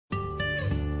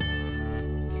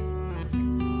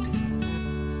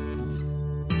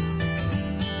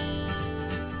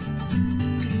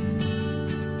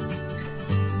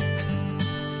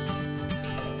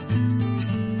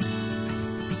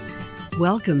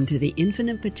Welcome to the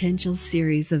Infinite Potential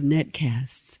series of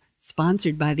netcasts,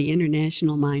 sponsored by the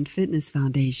International Mind Fitness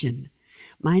Foundation.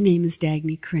 My name is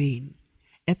Dagny Crane.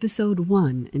 Episode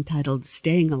 1, entitled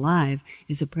Staying Alive,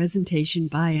 is a presentation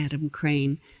by Adam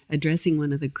Crane addressing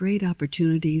one of the great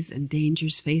opportunities and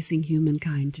dangers facing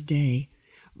humankind today,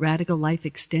 radical life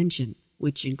extension,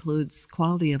 which includes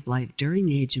quality of life during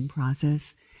the aging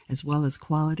process, as well as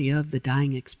quality of the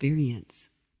dying experience.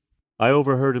 I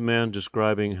overheard a man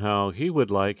describing how he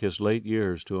would like his late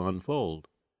years to unfold.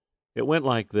 It went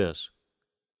like this: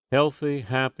 healthy,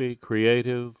 happy,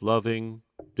 creative, loving,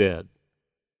 dead.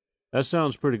 That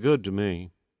sounds pretty good to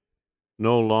me.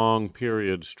 No long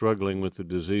period struggling with the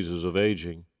diseases of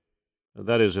aging.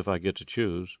 That is, if I get to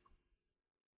choose.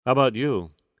 How about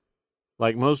you?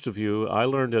 Like most of you, I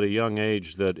learned at a young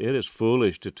age that it is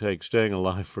foolish to take staying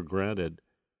alive for granted.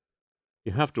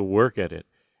 You have to work at it.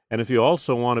 And if you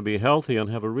also want to be healthy and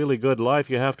have a really good life,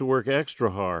 you have to work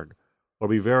extra hard, or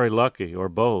be very lucky, or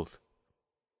both.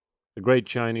 The great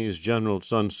Chinese general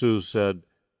Sun Tzu said,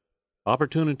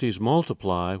 "Opportunities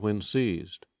multiply when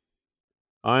seized."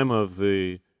 I'm of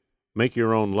the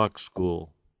make-your-own-luck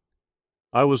school.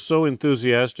 I was so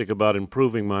enthusiastic about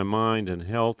improving my mind and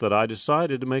health that I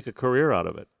decided to make a career out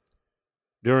of it.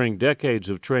 During decades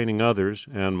of training others,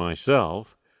 and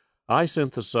myself, I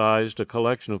synthesized a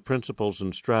collection of principles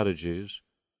and strategies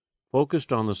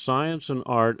focused on the science and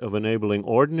art of enabling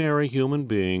ordinary human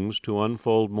beings to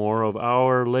unfold more of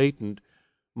our latent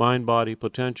mind-body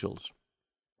potentials.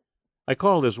 I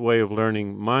call this way of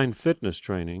learning mind fitness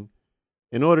training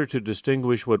in order to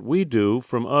distinguish what we do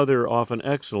from other often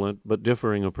excellent but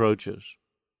differing approaches.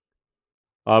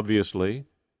 Obviously,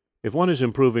 if one is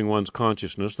improving one's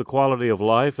consciousness, the quality of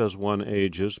life as one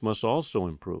ages must also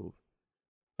improve.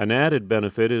 An added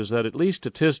benefit is that, at least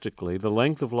statistically, the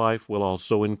length of life will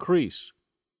also increase.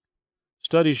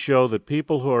 Studies show that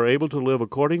people who are able to live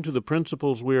according to the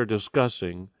principles we are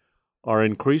discussing are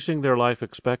increasing their life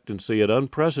expectancy at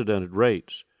unprecedented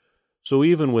rates. So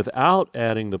even without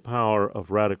adding the power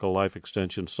of radical life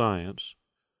extension science,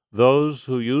 those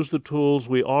who use the tools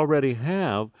we already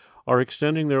have are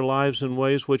extending their lives in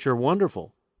ways which are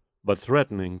wonderful, but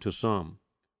threatening to some.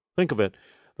 Think of it.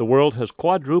 The world has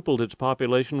quadrupled its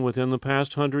population within the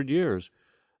past 100 years.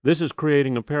 This is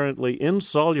creating apparently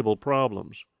insoluble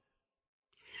problems.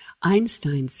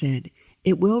 Einstein said,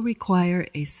 "It will require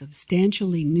a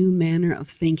substantially new manner of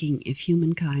thinking if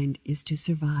humankind is to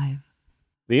survive."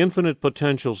 The Infinite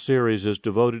Potential series is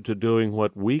devoted to doing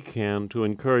what we can to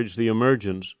encourage the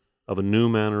emergence of a new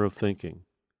manner of thinking.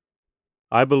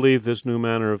 I believe this new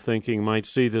manner of thinking might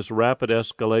see this rapid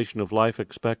escalation of life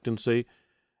expectancy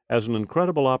as an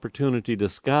incredible opportunity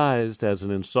disguised as an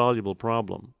insoluble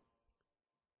problem.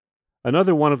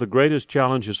 Another one of the greatest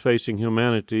challenges facing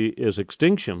humanity is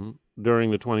extinction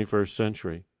during the 21st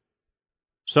century.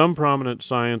 Some prominent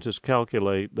scientists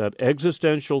calculate that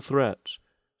existential threats,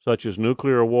 such as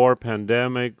nuclear war,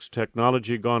 pandemics,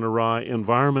 technology gone awry,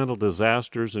 environmental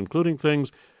disasters, including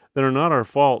things that are not our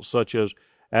fault, such as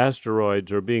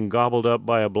asteroids or being gobbled up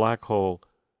by a black hole,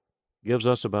 gives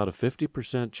us about a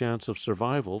 50% chance of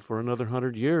survival for another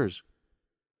 100 years.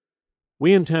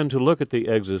 We intend to look at the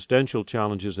existential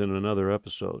challenges in another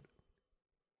episode.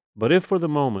 But if for the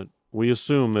moment we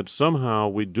assume that somehow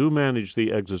we do manage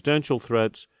the existential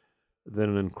threats, then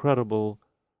an incredible,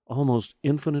 almost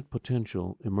infinite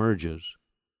potential emerges.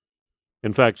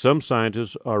 In fact, some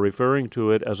scientists are referring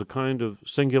to it as a kind of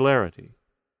singularity.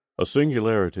 A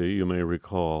singularity, you may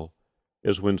recall,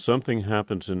 is when something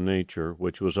happens in nature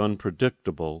which was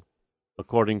unpredictable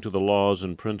according to the laws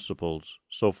and principles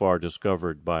so far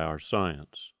discovered by our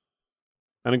science.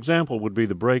 An example would be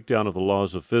the breakdown of the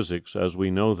laws of physics as we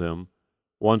know them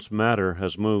once matter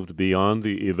has moved beyond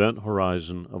the event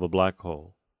horizon of a black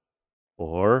hole,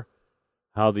 or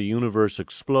how the universe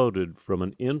exploded from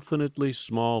an infinitely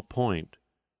small point,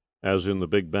 as in the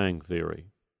Big Bang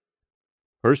theory.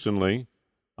 Personally,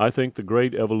 I think the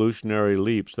great evolutionary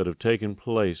leaps that have taken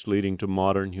place leading to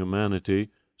modern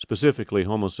humanity, specifically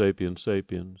Homo sapiens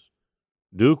sapiens,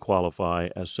 do qualify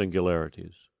as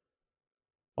singularities.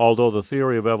 Although the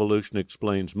theory of evolution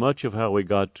explains much of how we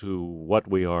got to what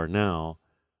we are now,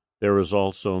 there is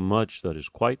also much that is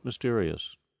quite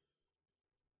mysterious.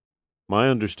 My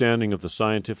understanding of the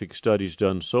scientific studies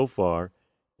done so far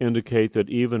indicate that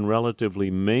even relatively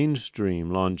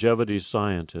mainstream longevity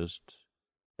scientists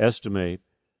estimate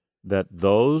that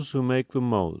those who make the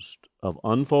most of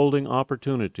unfolding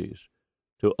opportunities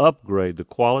to upgrade the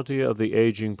quality of the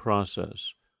aging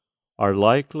process are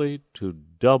likely to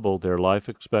double their life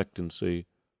expectancy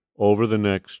over the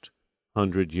next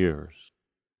 100 years.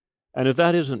 And if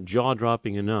that isn't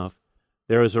jaw-dropping enough,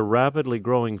 There is a rapidly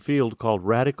growing field called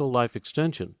radical life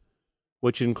extension,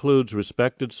 which includes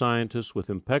respected scientists with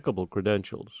impeccable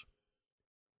credentials.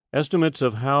 Estimates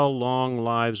of how long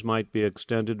lives might be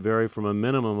extended vary from a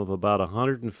minimum of about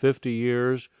 150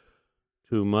 years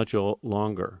to much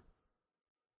longer.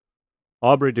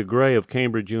 Aubrey de Grey of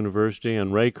Cambridge University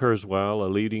and Ray Kurzweil, a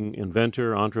leading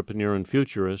inventor, entrepreneur, and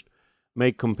futurist,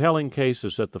 make compelling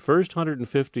cases that the first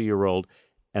 150-year-old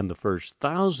and the first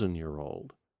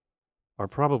 1,000-year-old are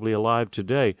probably alive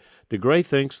today. De Grey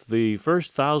thinks the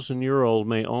first 1,000-year-old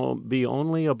may be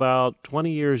only about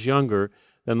 20 years younger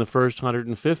than the first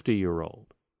 150-year-old.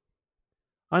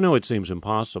 I know it seems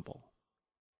impossible,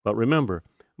 but remember,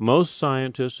 most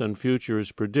scientists and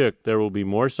futurists predict there will be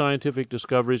more scientific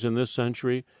discoveries in this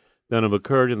century than have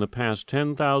occurred in the past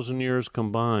 10,000 years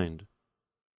combined.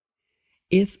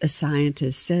 If a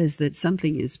scientist says that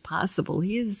something is possible,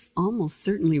 he is almost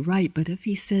certainly right, but if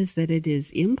he says that it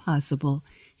is impossible,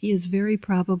 he is very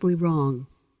probably wrong.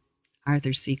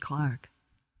 Arthur C. Clarke.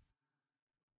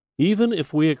 Even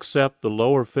if we accept the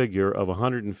lower figure of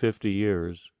 150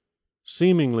 years,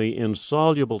 seemingly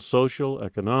insoluble social,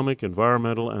 economic,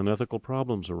 environmental, and ethical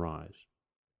problems arise.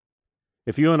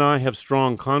 If you and I have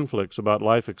strong conflicts about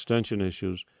life extension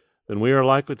issues, then we are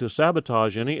likely to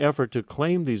sabotage any effort to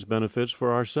claim these benefits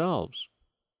for ourselves.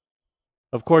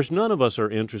 Of course, none of us are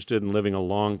interested in living a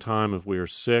long time if we are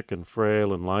sick and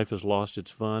frail and life has lost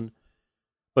its fun.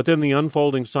 But then the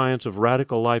unfolding science of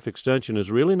radical life extension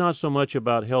is really not so much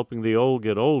about helping the old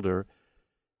get older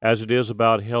as it is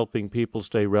about helping people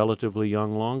stay relatively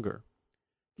young longer.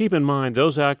 Keep in mind,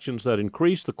 those actions that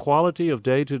increase the quality of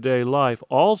day-to-day life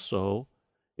also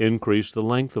increase the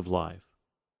length of life.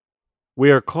 We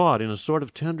are caught in a sort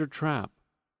of tender trap.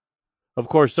 Of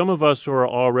course, some of us who are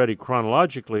already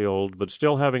chronologically old but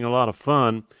still having a lot of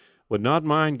fun would not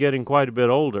mind getting quite a bit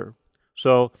older.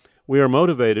 So we are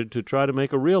motivated to try to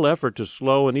make a real effort to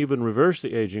slow and even reverse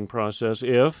the aging process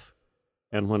if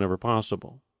and whenever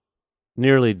possible.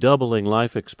 Nearly doubling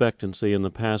life expectancy in the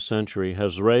past century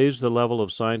has raised the level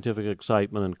of scientific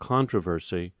excitement and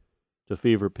controversy to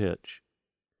fever pitch.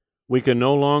 We can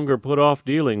no longer put off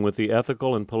dealing with the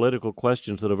ethical and political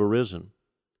questions that have arisen.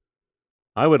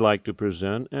 I would like to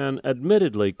present an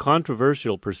admittedly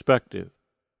controversial perspective,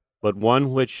 but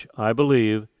one which I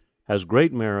believe has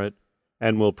great merit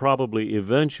and will probably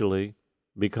eventually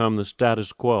become the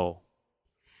status quo.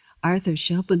 Arthur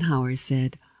Schopenhauer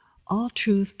said, "All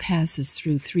truth passes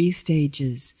through three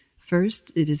stages. First,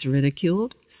 it is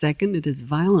ridiculed. Second, it is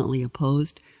violently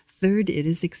opposed. Third, it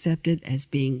is accepted as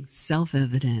being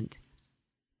self-evident."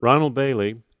 Ronald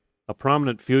Bailey, a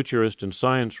prominent futurist and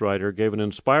science writer, gave an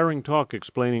inspiring talk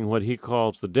explaining what he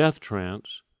calls the death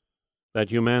trance that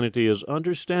humanity is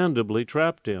understandably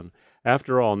trapped in.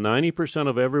 After all, 90%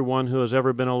 of everyone who has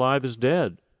ever been alive is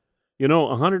dead.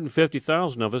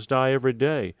 150,000 of us die every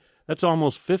day. That's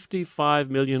almost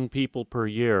 55 million people per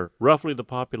year, roughly the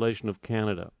population of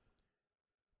Canada.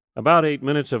 About 8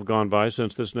 minutes have gone by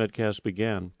since this netcast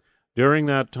began. During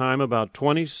that time, about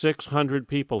 2,600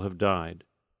 people have died.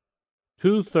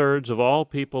 2/3 of all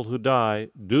people who die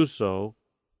do so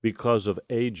because of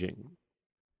aging.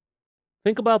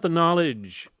 Think about the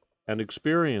knowledge and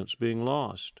experience being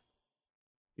lost.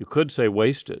 You could say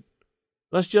wasted.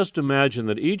 Let's just imagine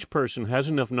that each person has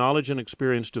enough knowledge and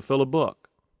experience to fill a book.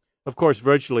 Of course,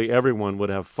 virtually everyone would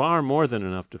have far more than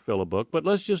enough to fill a book, but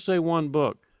let's just say one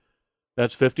book.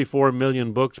 That's 54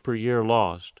 million books per year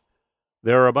lost.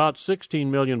 There are about 16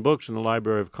 million books in the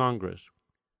Library of Congress.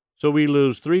 So we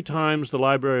lose 3 times the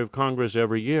Library of Congress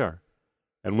every year.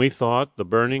 And we thought the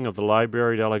burning of the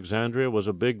Library at Alexandria was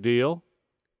a big deal.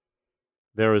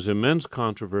 There is immense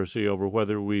controversy over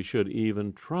whether we should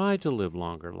even try to live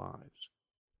longer lives.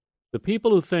 The people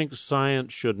who think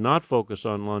science should not focus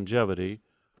on longevity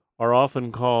are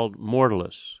often called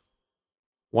mortalists.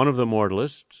 One of the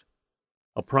mortalists,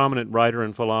 a prominent writer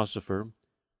and philosopher,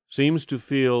 seems to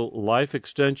feel life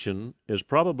extension is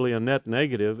probably a net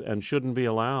negative and shouldn't be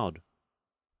allowed.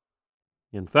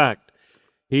 In fact,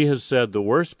 he has said the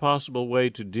worst possible way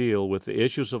to deal with the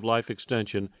issues of life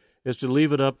extension is to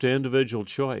leave it up to individual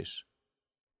choice.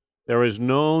 There is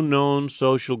no known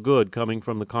social good coming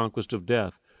from the conquest of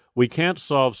death. We can't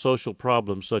solve social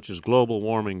problems such as global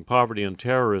warming, poverty, and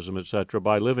terrorism, etc.,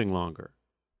 by living longer.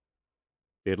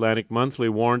 The Atlantic Monthly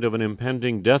warned of an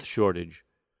impending death shortage.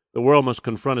 The world must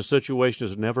confront a situation it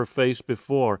has never faced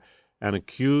before, an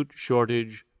acute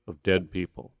shortage of dead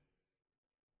people.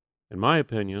 In my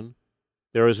opinion,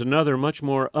 there is another much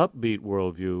more upbeat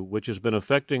worldview which has been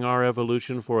affecting our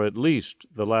evolution for at least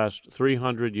the last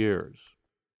 300 years.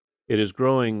 It is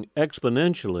growing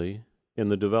exponentially in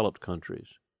the developed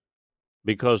countries.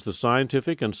 because the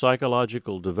scientific and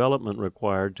psychological development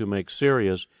required to make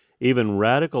serious, even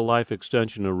radical life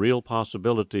extension a real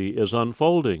possibility is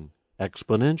unfolding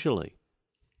exponentially.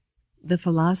 The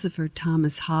philosopher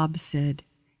Thomas Hobbes said,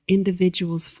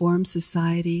 "Individuals form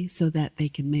society so that they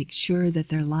can make sure that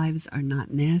their lives are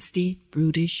not nasty,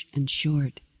 brutish, and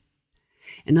short."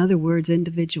 In other words,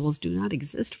 individuals do not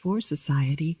exist for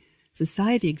society.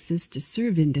 Society exists to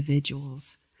serve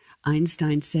individuals.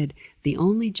 Einstein said, "The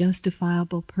only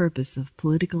justifiable purpose of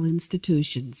political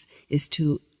institutions is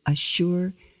to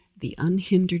assure the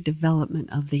unhindered development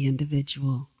of the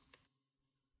individual."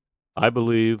 I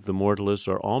believe the mortalists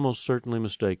are almost certainly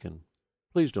mistaken.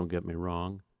 Please don't get me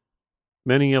wrong.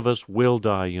 Many of us will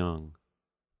die young.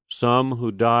 Some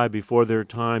who die before their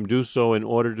time do so in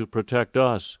order to protect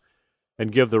us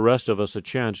and give the rest of us a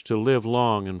chance to live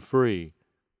long and free.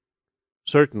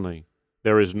 Certainly,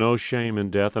 there is no shame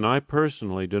in death, and I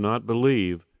personally do not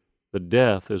believe that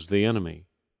death is the enemy.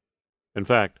 In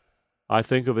fact, I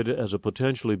think of it as a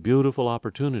potentially beautiful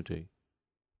opportunity.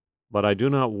 But I do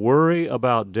not worry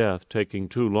about death taking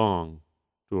too long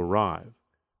to arrive.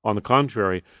 On the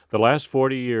contrary, the last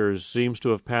 40 years seems to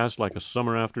have passed like a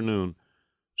summer afternoon.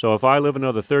 So if I live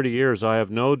another 30 years, I have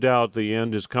no doubt the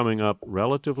end is coming up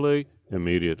relatively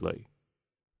immediately.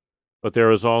 But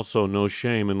there is also no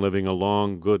shame in living a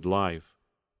long, good life.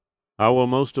 How will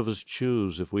most of us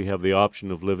choose if we have the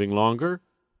option of living longer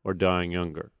or dying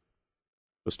younger?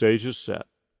 The stage is set.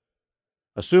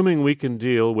 Assuming we can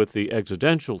deal with the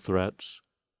existential threats,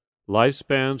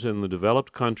 lifespans in the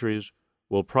developed countries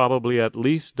will probably at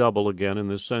least double again in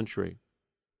this century.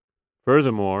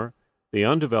 Furthermore, the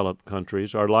undeveloped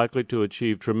countries are likely to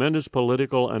achieve tremendous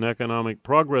political and economic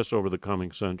progress over the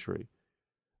coming century,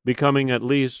 becoming at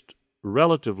least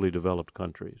relatively developed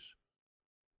countries.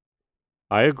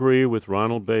 I agree with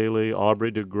Ronald Bailey,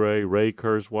 Aubrey de Grey, Ray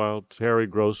Kurzweil, Terry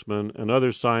Grossman, and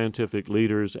other scientific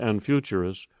leaders and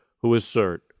futurists who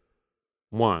assert: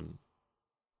 1.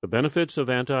 The benefits of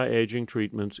anti-aging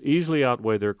treatments easily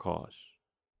outweigh their costs.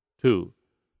 2.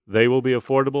 They will be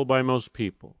affordable by most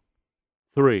people.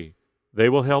 3. They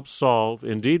will help solve,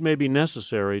 indeed may be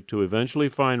necessary to eventually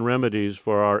find remedies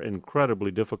for our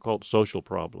incredibly difficult social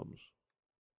problems.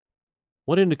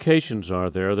 What indications are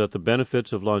there that the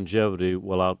benefits of longevity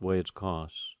will outweigh its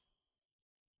costs?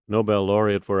 Nobel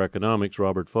laureate for economics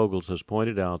Robert Fogels has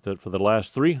pointed out that for the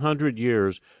last 300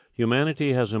 years,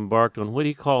 humanity has embarked on what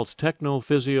he calls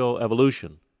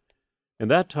techno-physio-evolution. In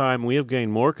that time, we have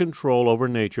gained more control over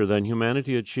nature than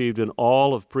humanity achieved in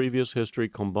all of previous history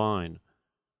combined.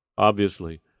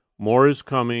 Obviously, more is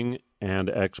coming, and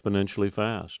exponentially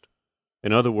fast.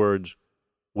 In other words,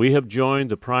 we have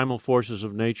joined the primal forces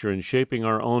of nature in shaping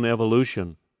our own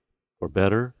evolution, for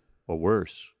better or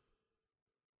worse.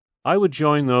 I would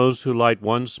join those who light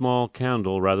one small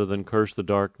candle rather than curse the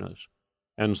darkness,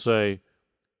 and say,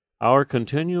 our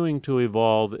continuing to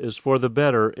evolve is for the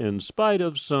better in spite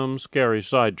of some scary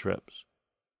side trips.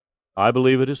 I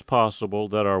believe it is possible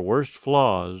that our worst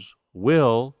flaws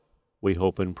will, we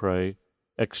hope and pray,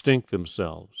 extinct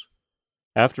themselves.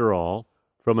 After all,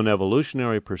 from an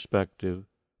evolutionary perspective,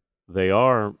 they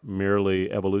are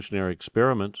merely evolutionary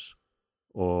experiments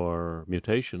or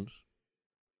mutations.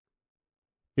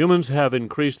 Humans have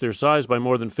increased their size by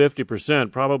more than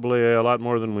 50%, probably a lot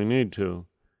more than we need to.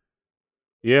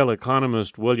 Yale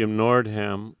economist William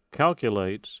Nordhamm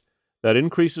calculates that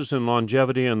increases in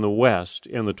longevity in the West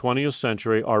in the 20th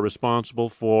century are responsible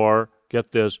for,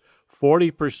 get this,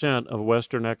 40% of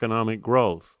Western economic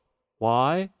growth.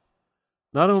 Why?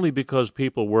 Not only because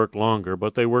people work longer,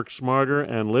 but they work smarter,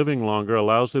 and living longer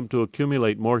allows them to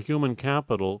accumulate more human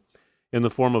capital in the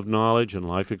form of knowledge and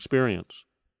life experience.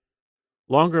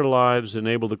 Longer lives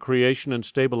enable the creation and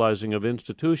stabilizing of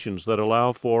institutions that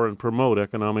allow for and promote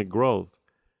economic growth.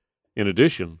 In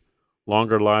addition,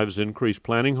 longer lives increase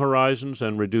planning horizons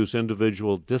and reduce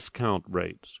individual discount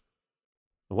rates.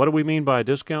 What do we mean by a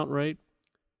discount rate?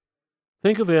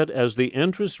 Think of it as the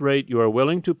interest rate you are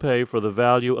willing to pay for the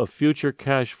value of future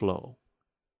cash flow.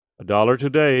 $1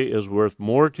 today is worth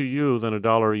more to you than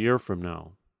 $1 a year from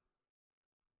now.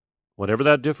 Whatever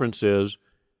that difference is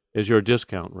your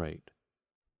discount rate.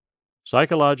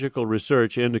 Psychological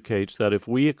research indicates that if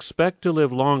we expect to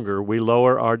live longer, we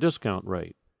lower our discount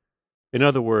rate. In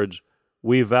other words,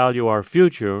 we value our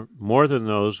future more than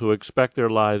those who expect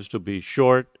their lives to be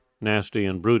short, nasty,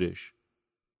 and brutish.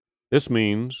 This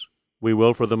means we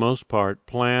will, for the most part,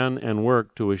 plan and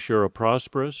work to assure a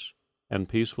prosperous and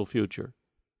peaceful future,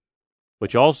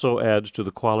 which also adds to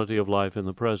the quality of life in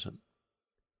the present.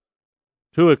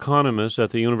 Two economists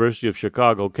at the University of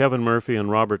Chicago, Kevin Murphy and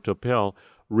Robert Topel,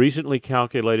 recently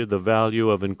calculated the value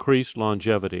of increased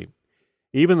longevity.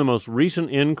 Even the most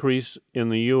recent increase in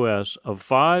the U.S. of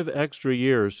 5 extra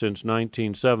years since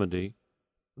 1970,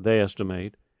 they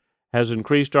estimate, has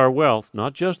increased our wealth,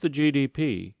 not just the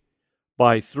GDP,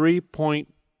 by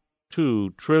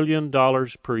 $3.2 trillion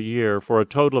per year for a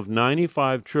total of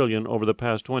 $95 trillion over the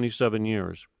past 27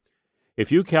 years.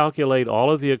 If you calculate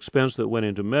all of the expense that went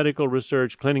into medical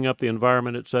research, cleaning up the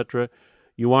environment, etc.,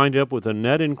 you wind up with a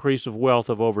net increase of wealth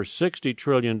of over $60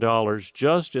 trillion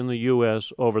just in the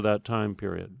U.S. over that time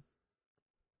period.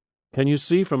 Can you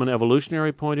see from an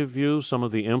evolutionary point of view some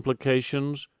of the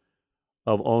implications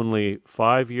of only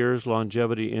 5 years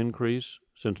longevity increase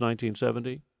since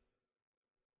 1970?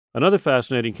 Another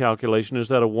fascinating calculation is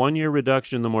that a 1-year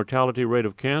reduction in the mortality rate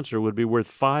of cancer would be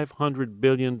worth $500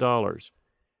 billion.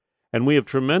 And we have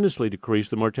tremendously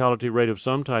decreased the mortality rate of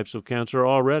some types of cancer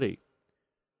already.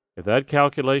 If that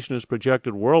calculation is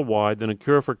projected worldwide, then a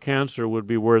cure for cancer would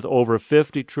be worth over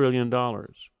 $50 trillion.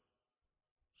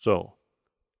 So,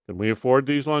 can we afford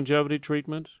these longevity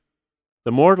treatments?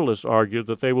 The mortalists argue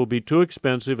that they will be too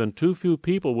expensive and too few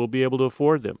people will be able to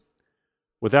afford them.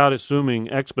 Without assuming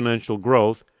exponential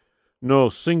growth, no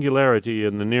singularity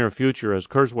in the near future as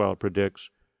Kurzweil predicts,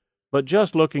 but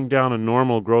just looking down a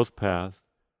normal growth path,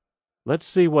 let's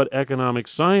see what economic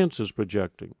science is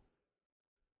projecting.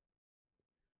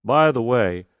 By the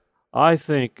way, I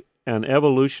think an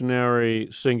evolutionary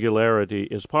singularity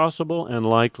is possible and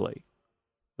likely,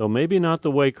 though maybe not the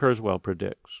way Kurzweil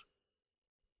predicts.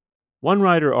 One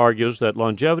writer argues that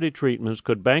longevity treatments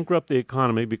could bankrupt the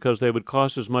economy because they would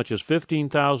cost as much as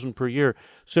 $15,000 per year,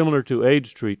 similar to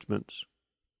AIDS treatments,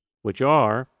 which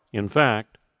are, in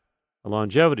fact, a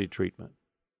longevity treatment.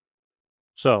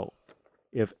 So,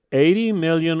 if 80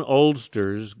 million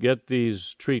oldsters get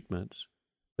these treatments,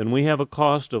 then we have a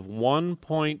cost of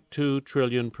 $1.2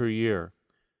 trillion per year.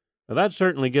 Now, that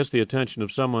certainly gets the attention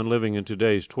of someone living in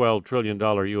today's $12 trillion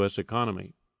U.S.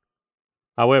 economy.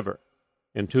 However,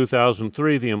 in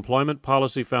 2003, the Employment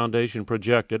Policy Foundation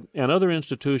projected, and other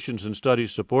institutions and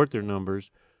studies support their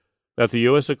numbers, that the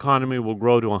U.S. economy will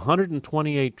grow to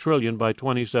 $128 trillion by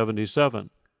 2077.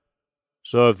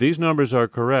 So if these numbers are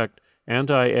correct,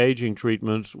 anti-aging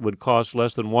treatments would cost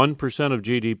less than 1% of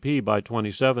GDP by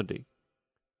 2070.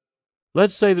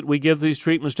 Let's say that we give these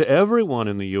treatments to everyone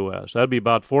in the U.S. That'd be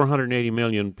about 480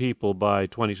 million people by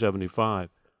 2075.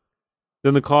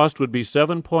 Then the cost would be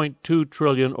 $7.2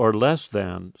 trillion or less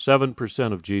than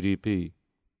 7% of GDP.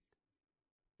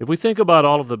 If we think about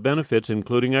all of the benefits,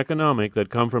 including economic,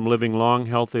 that come from living long,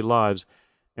 healthy lives,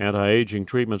 anti-aging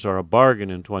treatments are a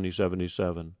bargain in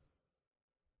 2077.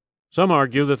 Some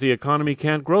argue that the economy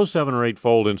can't grow 7 or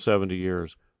 8-fold in 70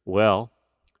 years. Well,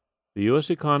 the U.S.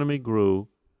 economy grew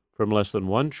from less than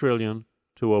 $1 trillion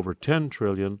to over $10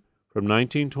 trillion from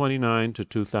 1929 to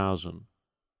 2000.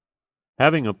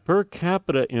 Having a per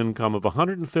capita income of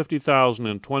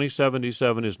 $150,000 in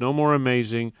 2077 is no more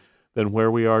amazing than where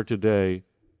we are today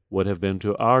would have been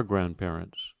to our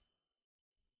grandparents.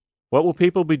 What will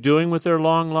people be doing with their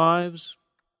long lives?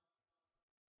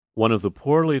 One of the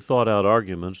poorly thought-out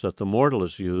arguments that the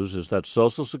mortalists use is that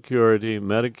Social Security,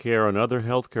 Medicare, and other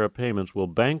health care payments will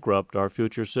bankrupt our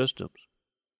future systems.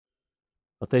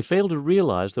 But they fail to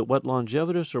realize that what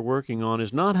longevitists are working on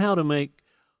is not how to make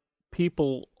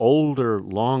people older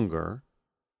longer,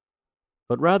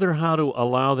 but rather how to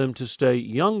allow them to stay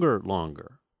younger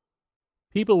longer.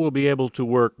 People will be able to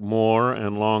work more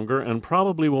and longer and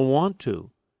probably will want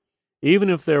to. Even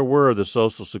if there were the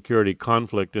Social Security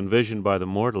conflict envisioned by the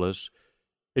mortalists,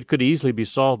 it could easily be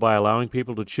solved by allowing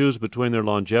people to choose between their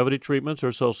longevity treatments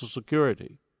or Social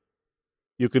Security.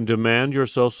 You can demand your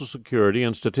Social Security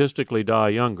and statistically die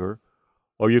younger,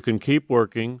 or you can keep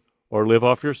working or live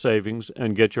off your savings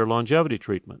and get your longevity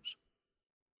treatments.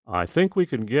 I think we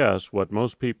can guess what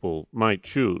most people might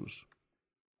choose.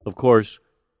 Of course,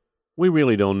 we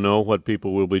really don't know what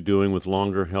people will be doing with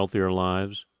longer, healthier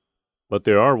lives, but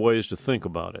there are ways to think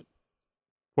about it.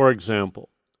 For example,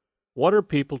 what are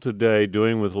people today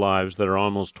doing with lives that are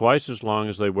almost twice as long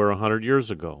as they were 100 years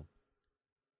ago?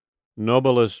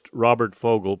 Nobelist Robert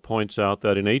Fogel points out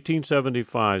that in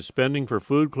 1875, spending for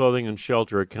food, clothing, and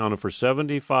shelter accounted for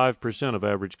 75% of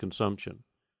average consumption.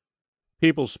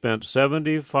 People spent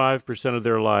 75% of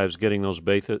their lives getting those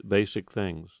basic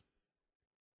things.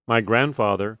 My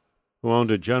grandfather, who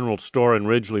owned a general store in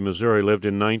Ridgely, Missouri, lived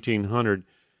in 1900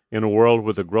 in a world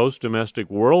with a gross domestic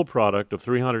world product of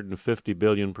 $350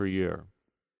 billion per year.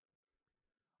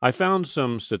 I found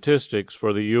some statistics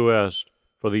for the U.S.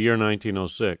 for the year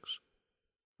 1906.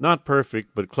 Not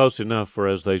perfect, but close enough for,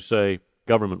 as they say,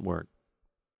 government work.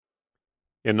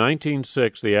 In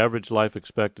 1906, the average life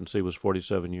expectancy was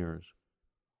 47 years.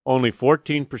 Only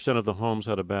 14% of the homes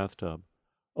had a bathtub.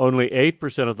 Only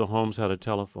 8% of the homes had a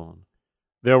telephone.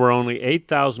 There were only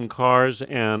 8,000 cars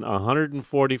and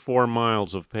 144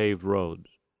 miles of paved roads.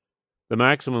 The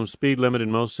maximum speed limit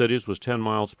in most cities was 10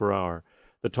 miles per hour.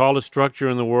 The tallest structure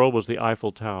in the world was the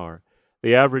Eiffel Tower.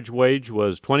 The average wage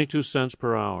was 22 cents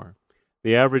per hour.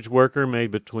 The average worker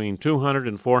made between $200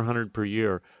 and $400 per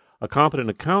year. A competent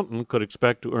accountant could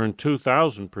expect to earn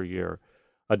 $2,000 per year.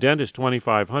 A dentist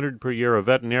 $2,500 per year, a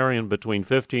veterinarian between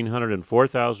 $1,500 and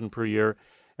 $4,000 per year,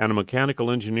 and a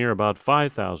mechanical engineer about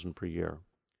 $5,000 per year.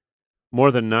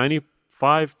 More than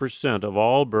 95% of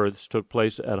all births took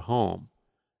place at home.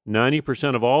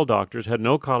 90% of all doctors had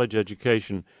no college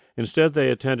education. Instead, they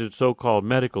attended so-called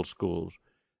medical schools,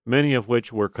 many of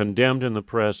which were condemned in the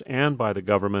press and by the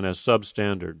government as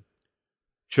substandard.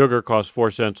 Sugar cost 4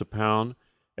 cents a pound.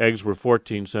 Eggs were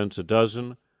 14 cents a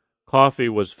dozen. Coffee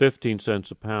was 15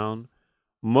 cents a pound.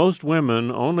 Most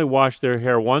women only washed their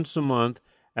hair once a month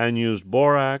and used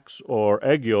borax or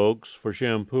egg yolks for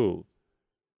shampoo.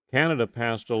 Canada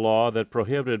passed a law that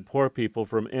prohibited poor people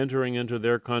from entering into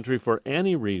their country for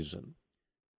any reason.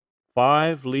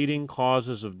 5 leading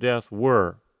causes of death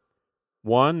were: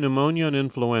 1. Pneumonia and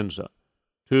influenza.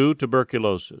 2.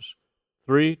 Tuberculosis.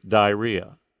 3.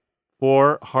 Diarrhea.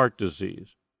 4. Heart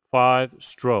disease. 5.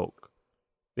 Stroke.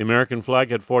 The American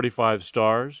flag had 45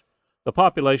 stars. The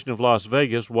population of Las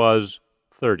Vegas was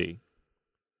 30.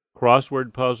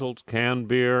 Crossword puzzles, canned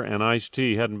beer, and iced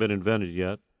tea hadn't been invented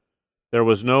yet. There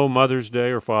was no Mother's Day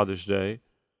or Father's Day.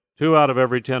 2 out of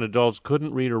every 10 adults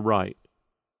couldn't read or write.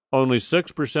 Only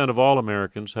 6% of all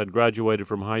Americans had graduated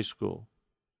from high school.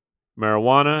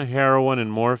 Marijuana, heroin,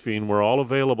 and morphine were all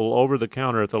available over the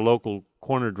counter at the local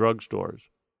corner drugstores.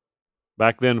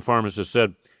 Back then, pharmacists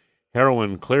said,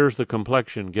 heroin clears the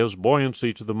complexion, gives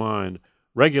buoyancy to the mind,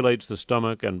 regulates the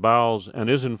stomach and bowels, and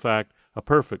is, in fact, a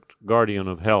perfect guardian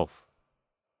of health.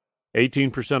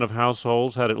 18% of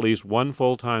households had at least one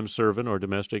full-time servant or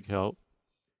domestic help.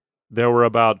 There were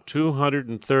about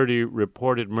 230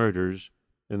 reported murders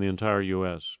in the entire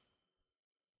U.S.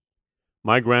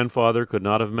 My grandfather could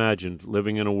not have imagined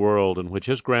living in a world in which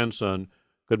his grandson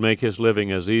could make his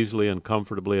living as easily and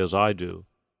comfortably as I do.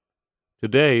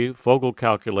 Today, Fogel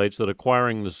calculates that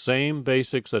acquiring the same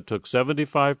basics that took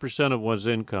 75% of one's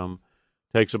income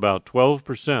takes about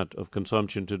 12% of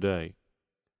consumption today.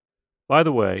 By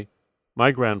the way,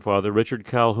 my grandfather, Richard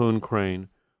Calhoun Crane,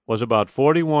 was about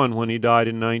 41 when he died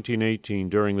in 1918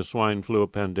 during the swine flu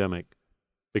pandemic,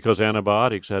 because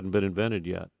antibiotics hadn't been invented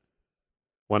yet.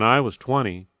 When I was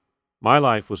 20, my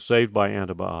life was saved by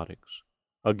antibiotics,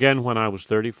 again when I was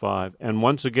 35, and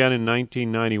once again in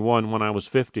 1991 when I was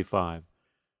 55,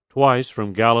 twice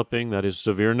from galloping, that is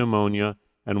severe pneumonia,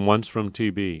 and once from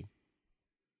TB.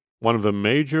 One of the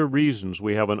major reasons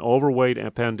we have an overweight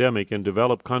pandemic in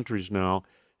developed countries now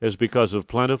is because of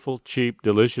plentiful, cheap,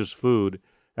 delicious food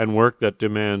and work that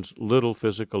demands little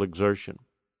physical exertion.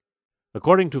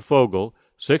 According to Fogel,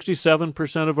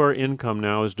 67% of our income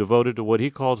now is devoted to what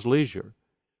he calls leisure.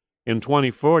 In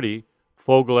 2040,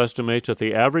 Fogel estimates that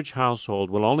the average household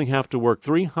will only have to work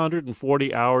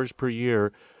 340 hours per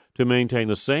year to maintain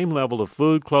the same level of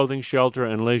food, clothing, shelter,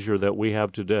 and leisure that we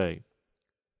have today.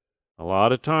 A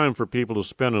lot of time for people to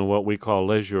spend on what we call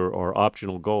leisure or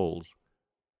optional goals.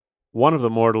 One of the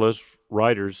moralist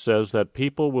writers says that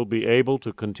people will be able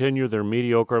to continue their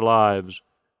mediocre lives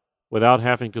without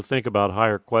having to think about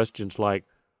higher questions like,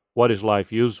 what is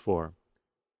life used for?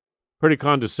 Pretty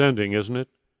condescending, isn't it?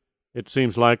 It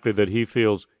seems likely that he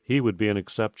feels he would be an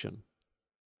exception.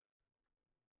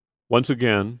 Once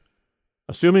again,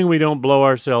 assuming we don't blow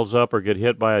ourselves up or get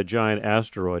hit by a giant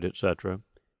asteroid, etc.,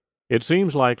 it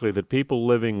seems likely that people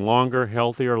living longer,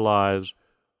 healthier lives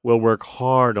will work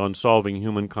hard on solving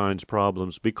humankind's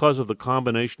problems because of the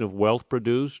combination of wealth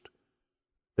produced,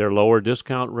 their lower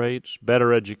discount rates,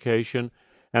 better education,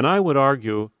 and I would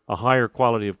argue a higher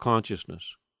quality of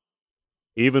consciousness.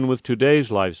 Even with today's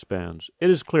lifespans, it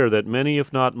is clear that many,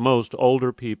 if not most,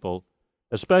 older people,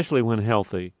 especially when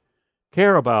healthy,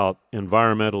 care about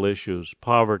environmental issues,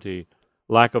 poverty,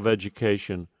 lack of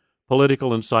education,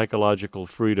 political and psychological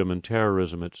freedom, and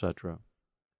terrorism, etc.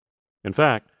 In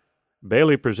fact,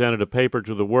 Bailey presented a paper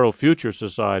to the World Future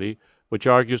Society which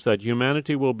argues that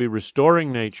humanity will be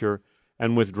restoring nature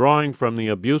and withdrawing from the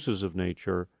abuses of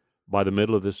nature by the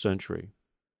middle of this century.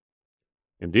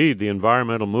 Indeed, the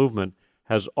environmental movement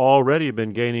has already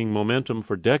been gaining momentum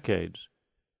for decades.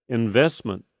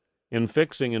 Investment in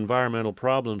fixing environmental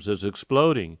problems is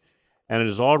exploding, and it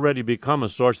has already become a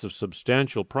source of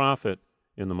substantial profit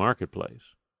in the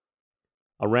marketplace.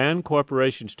 A RAND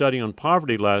Corporation study on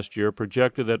poverty last year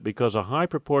projected that because a high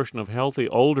proportion of healthy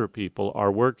older people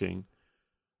are working,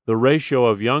 the ratio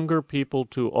of younger people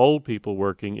to old people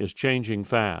working is changing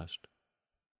fast.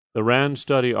 The RAND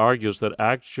study argues that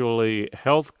actually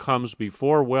health comes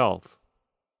before wealth,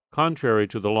 contrary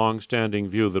to the long-standing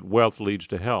view that wealth leads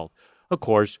to health. Of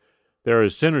course, there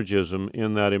is synergism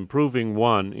in that improving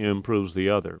one improves the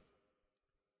other.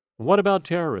 What about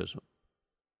terrorism?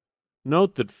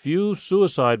 Note that few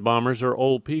suicide bombers are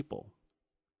old people.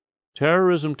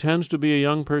 Terrorism tends to be a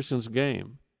young person's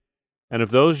game, and if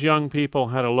those young people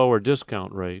had a lower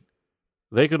discount rate,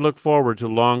 they could look forward to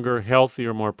longer,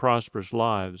 healthier, more prosperous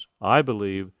lives. I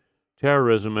believe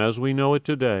terrorism as we know it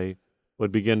today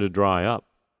would begin to dry up.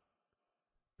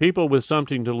 People with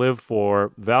something to live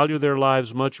for value their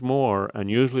lives much more, and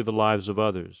usually the lives of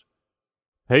others.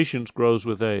 Patience grows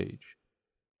with age.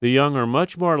 The young are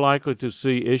much more likely to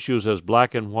see issues as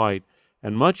black and white,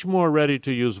 and much more ready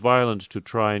to use violence to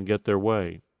try and get their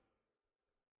way.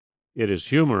 It is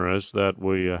humorous that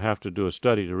we have to do a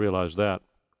study to realize that.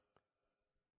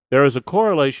 There is a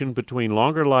correlation between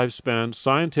longer lifespans,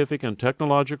 scientific and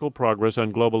technological progress,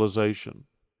 and globalization.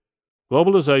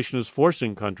 Globalization is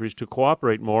forcing countries to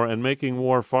cooperate more and making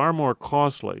war far more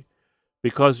costly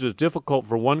because it is difficult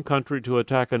for one country to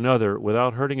attack another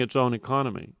without hurting its own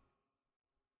economy.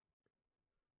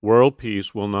 World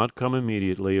peace will not come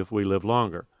immediately if we live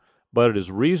longer, but it is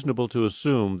reasonable to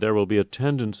assume there will be a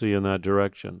tendency in that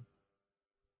direction.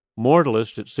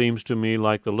 Mortalists, it seems to me,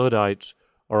 like the Luddites,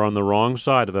 are on the wrong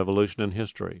side of evolution and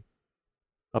history.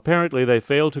 Apparently they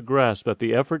fail to grasp that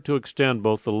the effort to extend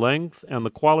both the length and the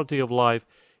quality of life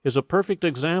is a perfect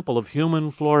example of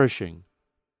human flourishing.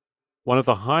 One of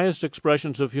the highest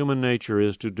expressions of human nature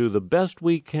is to do the best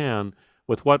we can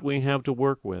with what we have to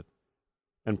work with.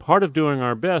 And part of doing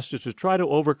our best is to try to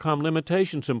overcome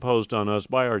limitations imposed on us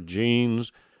by our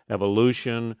genes,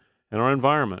 evolution, and our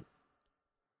environment.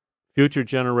 Future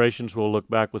generations will look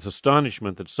back with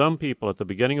astonishment that some people at the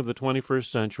beginning of the 21st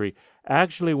century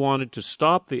actually wanted to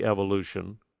stop the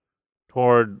evolution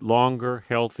toward longer,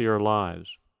 healthier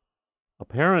lives.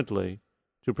 Apparently,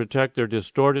 to protect their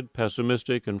distorted,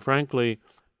 pessimistic, and frankly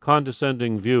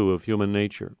condescending view of human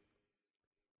nature.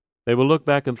 They will look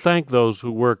back and thank those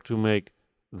who worked to make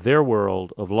their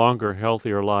world of longer,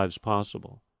 healthier lives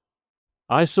possible.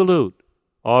 I salute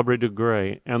Aubrey de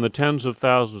Grey and the tens of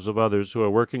thousands of others who are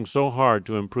working so hard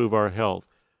to improve our health,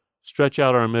 stretch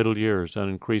out our middle years, and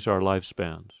increase our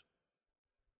lifespans.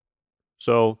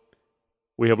 So,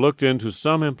 we have looked into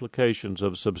some implications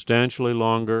of substantially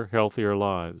longer, healthier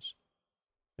lives.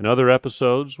 In other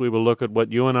episodes, we will look at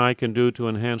what you and I can do to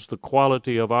enhance the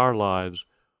quality of our lives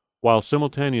while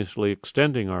simultaneously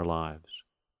extending our lives.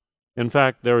 In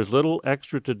fact, there is little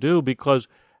extra to do because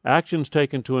actions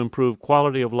taken to improve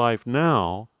quality of life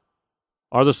now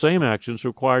are the same actions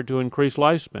required to increase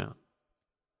lifespan.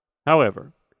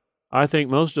 However, I think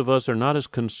most of us are not as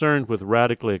concerned with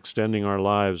radically extending our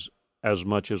lives as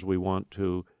much as we want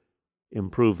to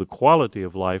improve the quality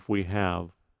of life we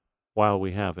have while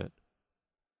we have it.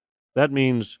 That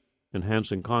means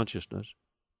enhancing consciousness,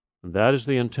 and that is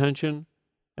the intention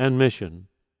and mission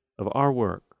of our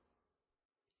work.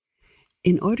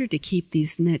 In order to keep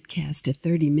these netcasts to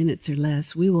 30 minutes or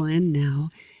less, we will end now.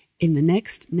 In the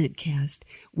next netcast,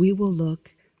 we will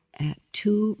look at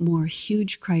two more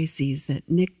huge crises that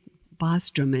Nick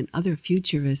Bostrom and other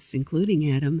futurists,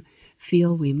 including Adam,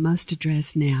 feel we must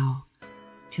address now.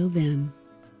 Till then,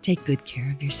 take good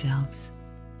care of yourselves.